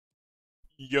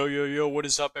Yo, yo, yo, what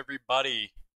is up,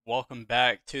 everybody? Welcome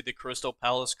back to the Crystal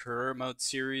Palace Career Mode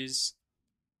series.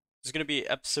 This is going to be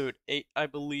episode 8, I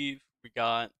believe. We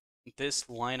got this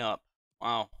lineup.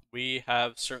 Wow, we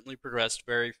have certainly progressed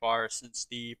very far since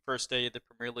the first day of the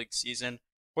Premier League season.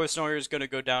 Of course, Neuer is going to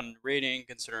go down in rating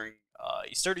considering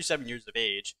he's 37 years of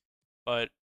age. But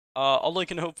all I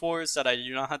can hope for is that I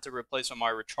do not have to replace him with my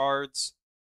Richards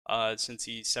since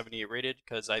he's 78 rated,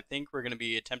 because I think we're going to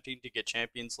be attempting to get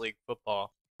Champions League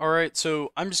football. Alright,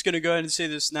 so I'm just going to go ahead and say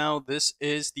this now. This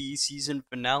is the season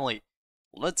finale.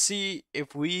 Let's see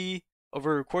if we,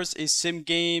 over the course of sim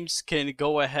games, can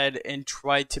go ahead and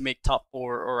try to make top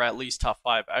 4 or at least top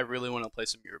 5. I really want to play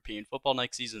some European football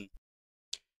next season.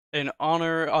 In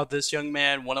honor of this young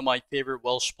man, one of my favorite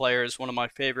Welsh players, one of my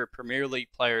favorite Premier League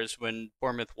players when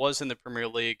Bournemouth was in the Premier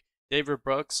League, David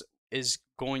Brooks, is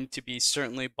going to be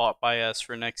certainly bought by us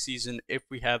for next season if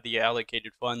we have the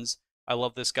allocated funds. I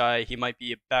love this guy. He might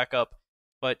be a backup,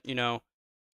 but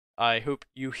I hope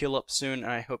you heal up soon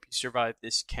and I hope you survive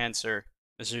this cancer,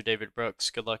 Mr. David Brooks.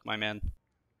 Good luck, my man.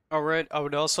 Alright, I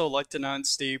would also like to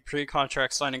announce the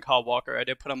pre-contract signing Kyle Walker. I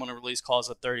did put him on a release clause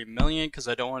of 30 million because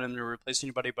I don't want him to replace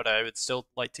anybody, but I would still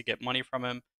like to get money from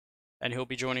him, and he'll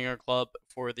be joining our club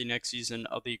for the next season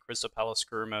of the Crystal Palace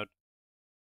Career Mode.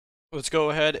 Let's go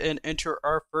ahead and enter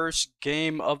our first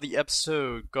game of the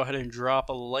episode. Go ahead and drop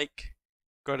a like.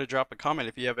 Go ahead and drop a comment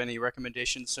if you have any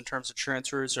recommendations in terms of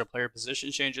transfers or player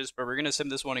position changes, but we're going to sim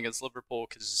this one against Liverpool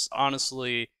because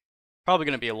honestly, probably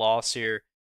going to be a loss here.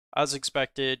 As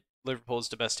expected, Liverpool is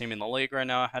the best team in the league right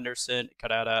now. Henderson,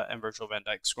 Kadada, and Virgil van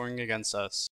Dijk scoring against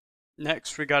us.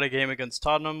 Next, we got a game against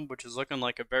Tottenham, which is looking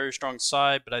like a very strong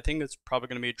side, but I think it's probably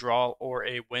going to be a draw or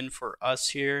a win for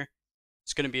us here.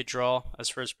 It's going to be a draw, as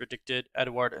first predicted.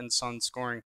 Edouard and Son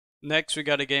scoring. Next, we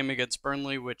got a game against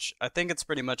Burnley, which I think it's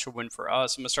pretty much a win for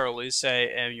us. I'm going to start Elise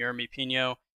and Yeremy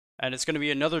Pino, and it's going to be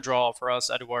another draw for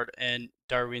us. Edouard and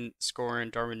Darwin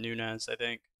scoring. Darwin Núñez, I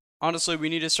think. Honestly, we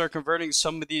need to start converting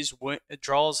some of these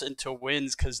draws into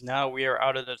wins because now we are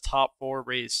out of the top 4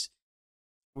 race.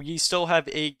 We still have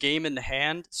a game in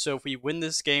hand, so if we win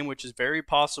this game, which is very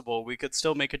possible, we could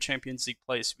still make a Champions League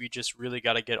place. We just really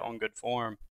got to get on good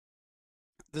form.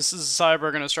 This is the side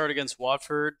we're going to start against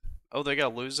Watford. Oh, they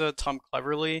got Luza, Tom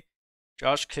Cleverley,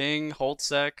 Josh King,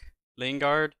 Holtzek,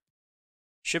 Lingard.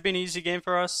 Should be an easy game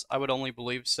for us. I would only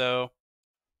believe so.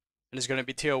 And it's going to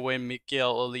be Theo Win,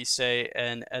 Miguel Elise,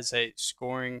 and Eze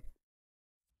scoring.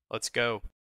 Let's go.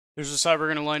 There's a side we're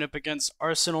going to line up against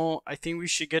Arsenal. I think we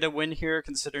should get a win here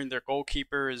considering their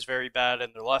goalkeeper is very bad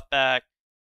and their left back.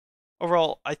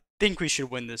 Overall, I think we should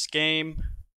win this game.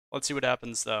 Let's see what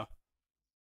happens though.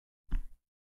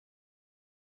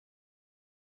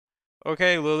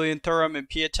 Okay, Lillian Thuram and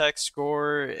Piatek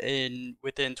score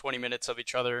within 20 minutes of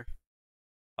each other.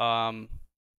 And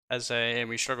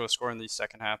we struggle to score in the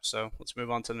second half, so let's move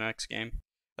on to the next game.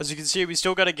 As you can see, we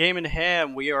still got a game in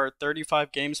hand. We are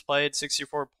 35 games played,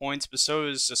 64 points, but so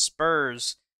is the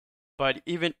Spurs. But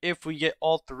even if we get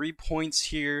all 3 points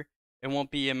here, it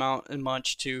won't be amounting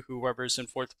much to whoever's in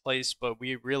 4th place, but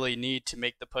we really need to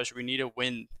make the push. We need to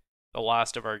win the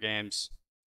last of our games.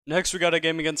 Next, we got a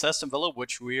game against Aston Villa,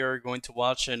 which we are going to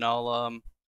watch, and I'll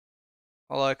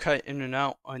cut in and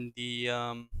out on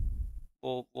the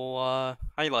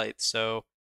highlights. So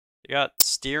you got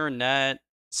Steer, Net,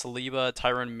 Saliba,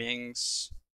 Tyrone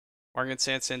Mings, Morgan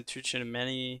Sanson, Tuchin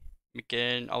Meni,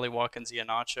 McGinn, Ollie Watkins,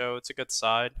 Iheanacho. It's a good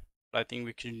side, but I think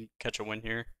we can catch a win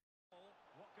here.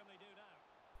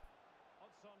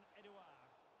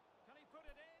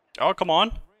 Oh, come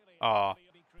on. Aw.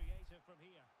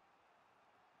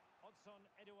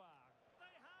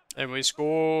 And we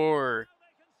score.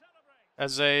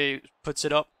 Eze puts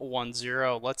it up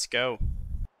 1-0. Let's go.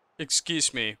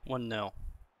 Excuse me, 1-0.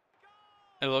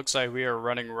 It looks like we are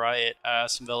running riot at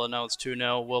Aston Villa. Now it's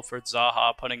 2-0. Wilfred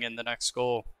Zaha putting in the next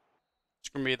goal. It's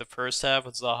going to be the first half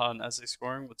with Zaha and Eze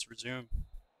scoring. Let's resume.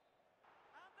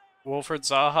 Wilfred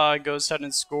Zaha goes ahead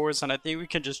and scores, and I think we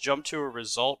can just jump to a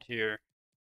result here.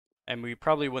 And we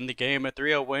probably win the game. A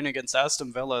 3-0 win against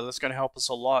Aston Villa. That's going to help us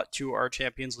a lot to our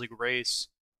Champions League race.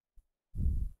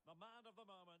 The man of the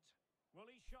moment. Will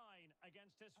he shine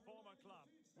against his former club?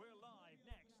 We're live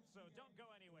next, so don't go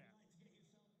anywhere.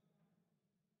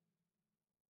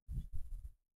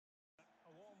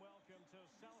 A warm welcome to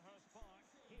Selhurst Park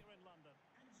here in London.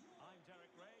 I'm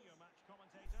Derek Ray, your match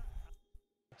commentator.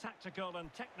 Tactical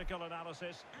and technical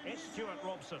analysis, it's Stuart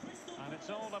Robson, and it's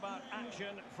all about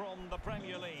action from the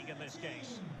Premier League in this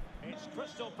case. It's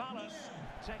Crystal Palace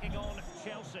taking on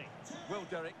Chelsea. Well,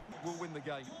 Derek, we'll win the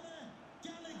game.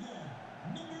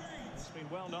 It's been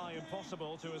well nigh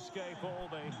impossible to escape all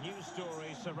the news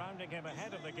stories surrounding him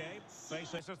ahead of the game.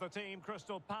 This is the team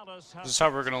Crystal Palace This has is how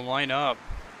we're going to line up.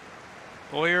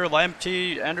 Boyer,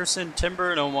 Lamptey, Anderson, Timber,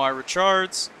 and Omar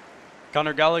Richards.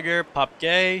 Conor Gallagher, Pop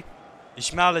Gay,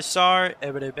 Ismail Assar,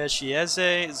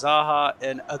 Eberebechieze, Zaha,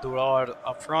 and Eduard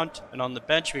up front. And on the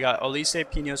bench, we got Olise,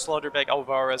 Pino, Slaughterbeck,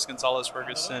 Alvarez, Gonzalez,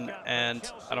 Ferguson,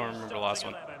 and I don't remember the last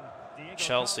one.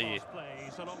 Chelsea.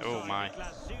 Oh my.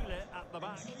 At the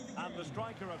back. And the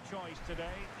striker of choice today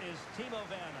is Timo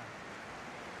Werner.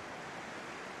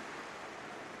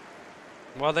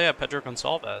 Well, they have Pedro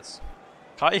Gonçalves.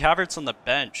 Kai Havertz on the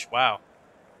bench. Wow.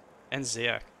 And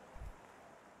Ziyech.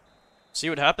 See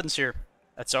what happens here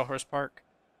at Selhurst Park.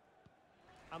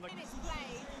 And many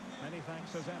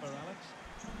thanks as ever, Alex.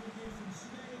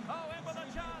 Oh, in with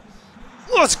a chance.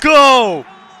 Let's go!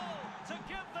 To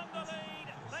give them the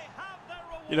lead. They have their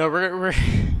reward. You know,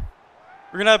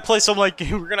 we're gonna have to play some like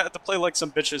we're gonna have to play like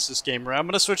some bitches this game, right? I'm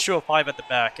gonna switch to a 5 at the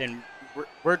back, and we're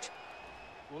well,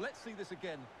 let's see this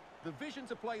again. The vision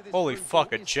to play this holy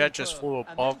fuck! A jet just flew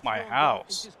above my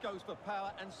house.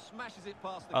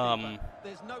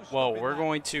 Well, we're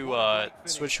going to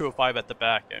switch to a 5 at the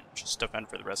back and just defend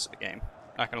for the rest of the game.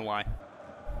 Not gonna lie.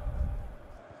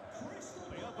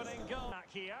 The opening goal back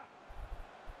here.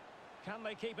 Can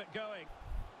they keep it going?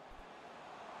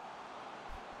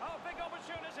 Oh, big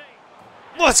opportunity.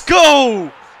 Let's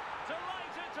go!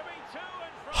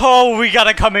 Oh, we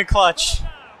gotta come in clutch.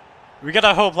 We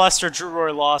gotta hope Leicester drew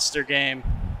or lost their game.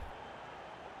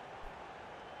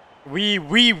 We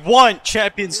want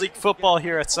Champions League football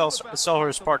here at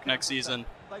Selhurst Park next season.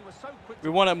 We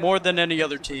want it more than any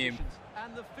other team.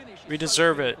 We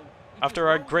deserve it after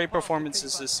our great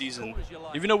performances this season.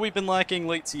 Even though we've been lacking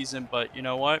late season, but you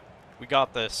know what? We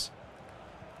got this.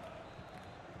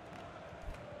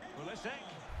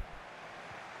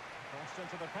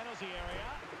 Into the penalty area.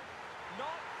 Not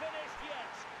finished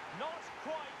yet. Not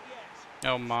quite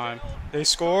yet. Oh my. They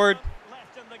scored.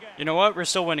 You know what? We're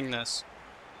still winning this.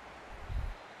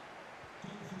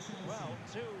 Well,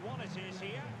 2-1 it is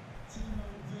here.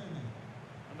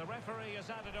 And the referee has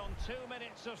added on 2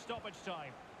 minutes of stoppage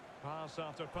time. Pass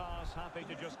after pass, happy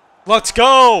to just... Let's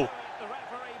go!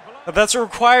 If that's a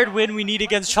required win we need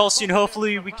against Chelsea, and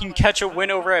hopefully we can catch a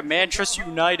win over at Manchester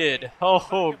United.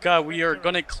 Oh god, we are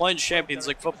going to clinch Champions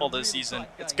League football this season.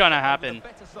 It's going to happen.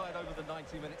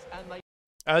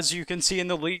 As you can see in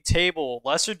the league table,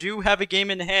 Leicester do have a game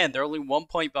in hand. They're only 1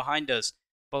 point behind us.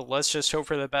 But let's just hope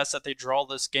for the best that they draw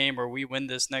this game or we win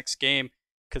this next game.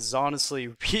 Because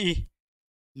honestly, we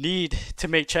need to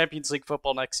make Champions League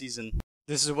football next season.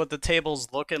 This is what the table's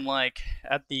looking like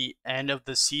at the end of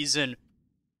the season.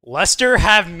 Leicester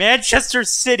have Manchester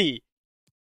City.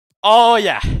 Oh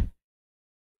yeah.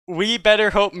 We better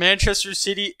hope Manchester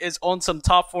City is on some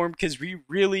top form because we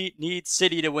really need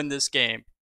City to win this game.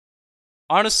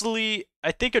 Honestly,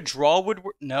 I think a draw would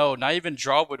work. No, not even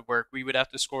draw would work. We would have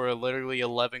to score literally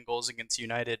 11 goals against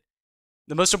United.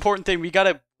 The most important thing, we got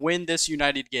to win this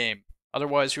United game.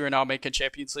 Otherwise, we are not making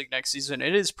Champions League next season.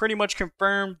 It is pretty much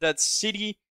confirmed that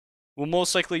City will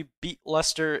most likely beat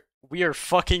Leicester. We are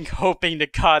fucking hoping to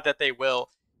God that they will.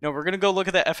 No, we're going to go look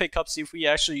at the FA Cup, see if we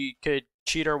actually could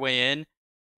cheat our way in.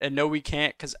 And no, we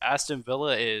can't because Aston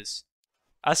Villa is.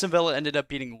 Aston Villa ended up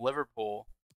beating Liverpool.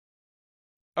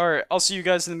 Alright, I'll see you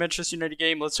guys in the Manchester United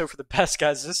game. Let's hope for the best,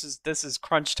 guys. This is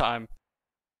crunch time.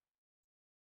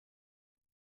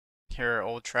 Here at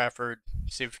Old Trafford.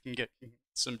 See if we can get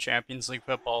some Champions League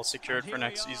football secured for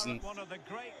next season. One of the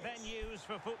great venues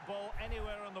for football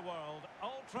anywhere in the world,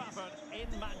 Old Trafford in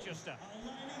Manchester.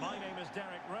 My name is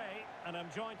Derek Ray, and I'm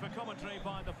joined for commentary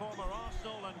by the former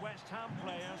Arsenal and West Ham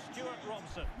player Stuart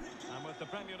Robson. And with the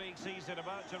Premier League season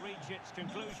about to reach its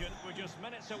conclusion, we're just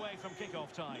minutes away from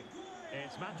kick-off time.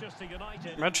 It's Manchester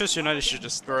United. Manchester United should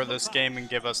just throw this game and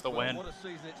give us the win. What a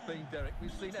season it's been, Derek.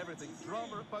 We've seen everything.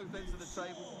 Drama at both ends of the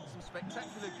table, some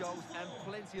spectacular goals and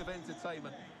plenty of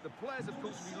entertainment. The players, of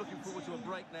course, will be looking forward to a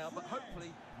break now, but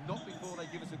hopefully not before they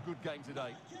give us a good game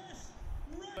today.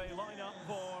 They line up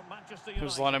for Manchester United.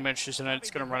 There's a lot of Manchester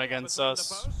United's going to run against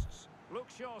us. Luke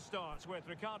Shaw starts with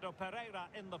Ricardo Pereira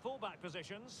in the fullback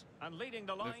positions, and leading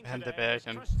the line Van de today is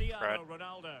Beek and Cristiano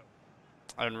Ronaldo.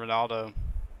 And Ronaldo.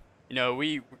 You know,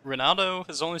 Ronaldo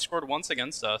has only scored once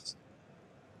against us.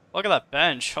 Look at that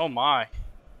bench. Oh my.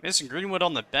 Mason Greenwood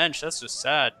on the bench. That's just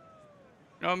sad.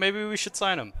 You know, maybe we should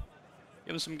sign him.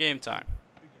 Give him some game time.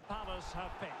 Palace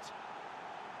have picked.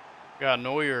 We got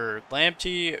Neuer,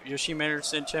 Lamptey, Yoshim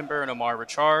Anderson, Timber, and Omar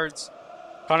Richards.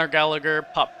 Conor Gallagher,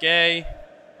 Pop Gay,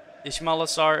 Ismail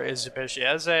Assar,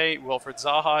 Eberechieze, Wilfred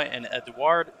Zaha, and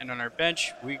Eduard. And on our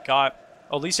bench, we got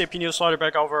Olise, Pino,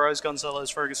 Slaughterback, Alvarez, Gonzalez,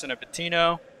 Ferguson, and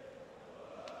Patino.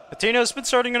 Patino's been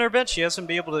starting on our bench. He hasn't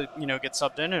been able to, get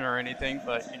subbed in or anything,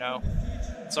 but,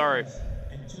 it's alright.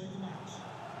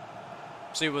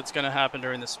 See what's going to happen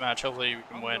during this match. Hopefully we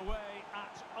can win.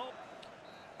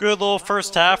 Good little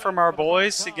first half from our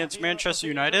boys against Manchester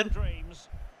United.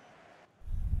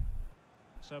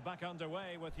 So back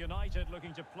underway with United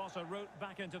looking to plot a route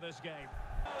back into this game.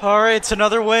 Alright, it's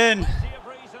another win.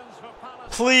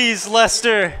 Please,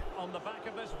 Leicester. On the back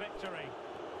of this victory.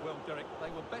 Well, Derek, they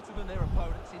were better than their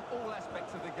opponents in all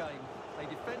aspects of the game. They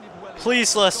defended well.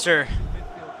 Please, Leicester.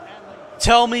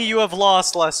 Tell me you have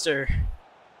lost, Leicester.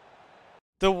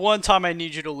 The one time I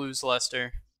need you to lose,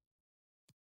 Leicester.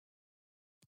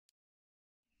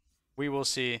 We will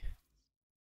see.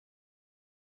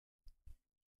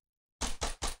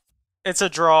 It's a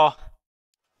draw.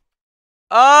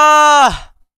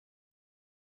 Ah!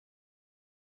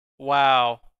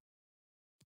 Wow.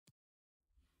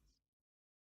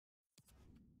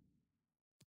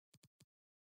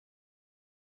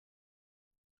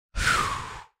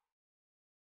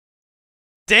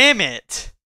 Damn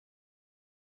it!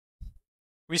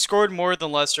 We scored more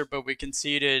than Leicester, but we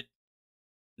conceded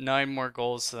 9 more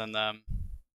goals than them.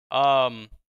 A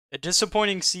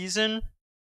disappointing season.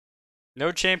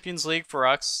 No Champions League for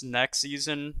us next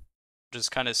season, which is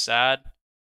kind of sad.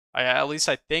 At least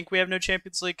I think we have no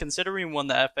Champions League, considering we won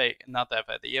the the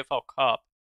EFL Cup.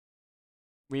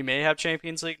 We may have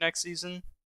Champions League next season.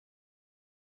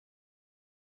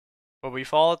 But we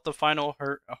fall at the final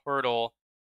hurdle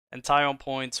and tie on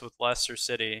points with Leicester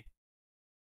City.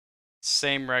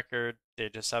 Same record, they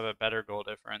just have a better goal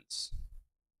difference.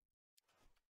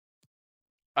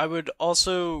 I would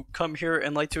also come here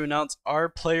and like to announce our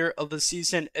player of the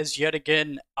season is yet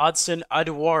again Odsonne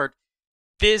Edouard.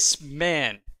 This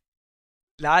man,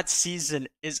 that season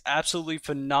is absolutely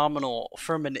phenomenal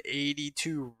from an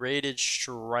 82 rated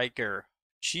striker.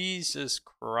 Jesus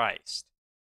Christ.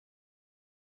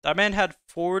 That man had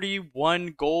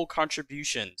 41 goal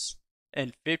contributions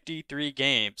in 53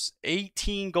 games,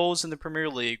 18 goals in the Premier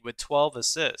League with 12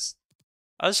 assists.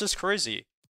 That's just crazy.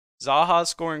 Zaha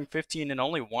scoring 15 and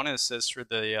only 1 assist for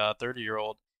the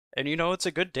 30-year-old. And it's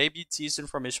a good debut season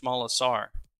from Ismail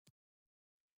Assar.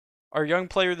 Our young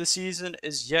player of the season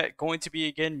is yet going to be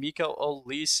again Mikel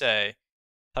Olise,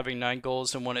 having 9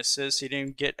 goals and 1 assist. He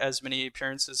didn't get as many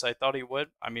appearances as I thought he would.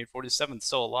 I mean, 47 is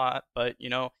still a lot, but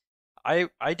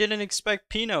I didn't expect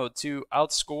Pino to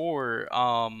outscore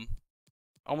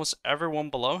almost everyone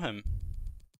below him.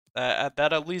 That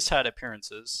at least had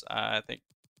appearances. I think.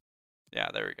 Yeah,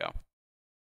 there we go.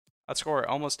 Outscore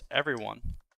almost everyone.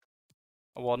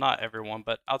 Well, not everyone,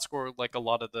 but outscore like a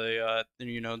lot of the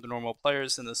the normal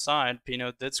players in the side.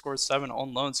 Pino did score 7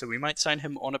 on loan, so we might sign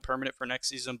him on a permanent for next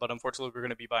season. But unfortunately, we're going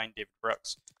to be buying David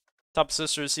Brooks. Top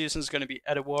assist of the season is going to be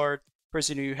Edouard.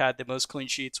 Person who had the most clean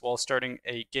sheets while starting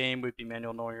a game would be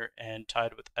Manuel Neuer, and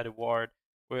tied with Edouard,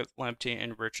 with Lamptey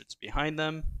and Richards behind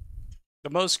them. The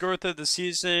most growth of the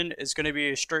season is going to be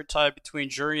a straight tie between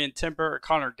Jurrien Timber or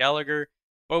Conor Gallagher.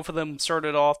 Both of them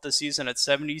started off the season at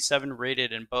 77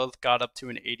 rated and both got up to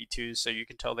an 82, so you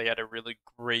can tell they had a really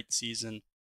great season.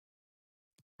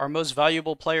 Our most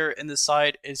valuable player in the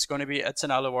side is going to be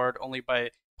Odsonne Edouard, only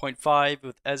by 0.5,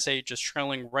 with Eze just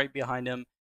trailing right behind him,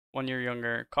 1 year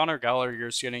younger. Conor Gallagher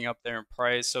is getting up there in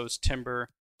price, so is Timber.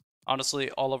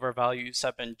 Honestly, all of our values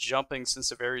have been jumping since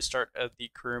the very start of the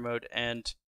career mode,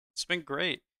 and it's been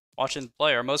great watching the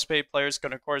play. Our most paid player is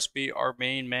going to, of course, be our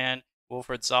main man,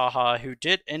 Wilfried Zaha, who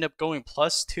did end up going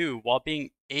 +2 while being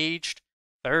aged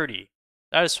 30.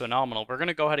 That is phenomenal. We're going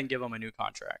to go ahead and give him a new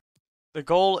contract. The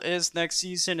goal is next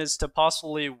season is to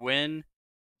possibly win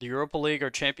the Europa League or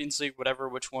Champions League,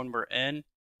 which one we're in.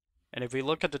 And if we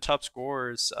look at the top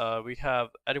scorers, we have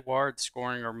Edouard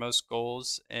scoring our most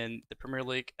goals in the Premier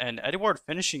League, and Edouard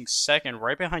finishing second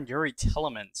right behind Yuri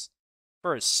Tielemans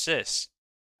for assists.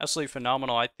 Absolutely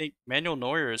phenomenal. I think Manuel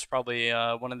Neuer is probably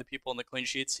one of the people in the clean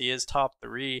sheets. He is top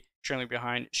 3, trailing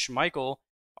behind Schmeichel,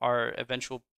 our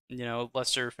eventual,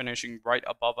 Leicester finishing right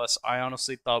above us. I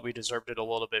honestly thought we deserved it a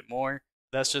little bit more.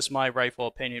 That's just my rightful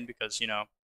opinion because,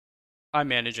 I'm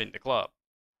managing the club.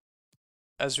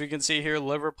 As we can see here,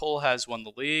 Liverpool has won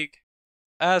the league.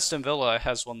 Aston Villa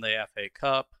has won the FA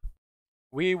Cup.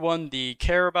 We won the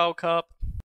Carabao Cup.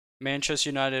 Manchester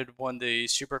United won the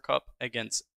Super Cup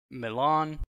against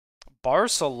Milan.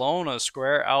 Barcelona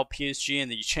square out PSG in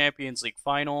the Champions League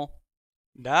final.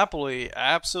 Napoli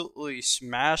absolutely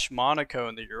smashed Monaco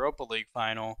in the Europa League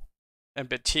final. And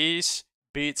Betis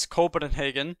beats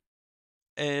Copenhagen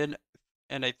in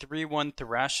a 3-1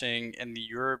 thrashing in the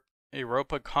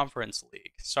Europa Conference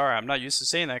League. Sorry, I'm not used to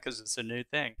saying that because it's a new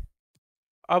thing.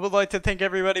 I would like to thank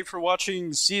everybody for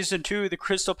watching Season 2 of the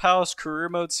Crystal Palace Career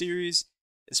Mode series.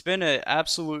 It's been an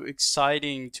absolute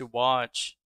exciting to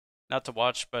watch. Not to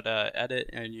watch, but edit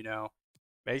and,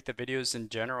 make the videos in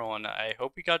general. And I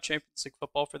hope we got Champions League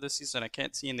football for this season. I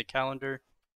can't see in the calendar,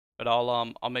 but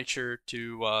I'll make sure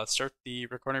to start the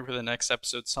recording for the next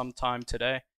episode sometime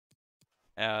today.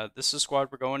 This is the squad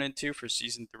we're going into for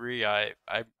season 3. I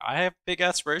have big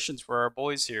aspirations for our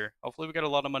boys here. Hopefully, we got a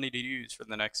lot of money to use for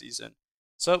the next season.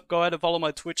 So go ahead and follow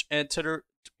my Twitch and Twitter.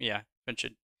 Yeah,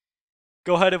 mentioned.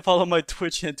 Go ahead and follow my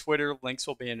Twitch and Twitter. Links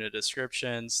will be in the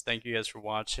descriptions. Thank you guys for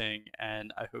watching,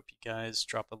 and I hope you guys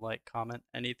drop a like, comment,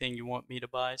 anything you want me to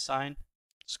buy, sign.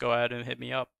 Just go ahead and hit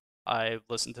me up. I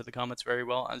listen to the comments very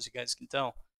well, as you guys can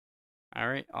tell.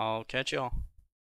 Alright, I'll catch y'all.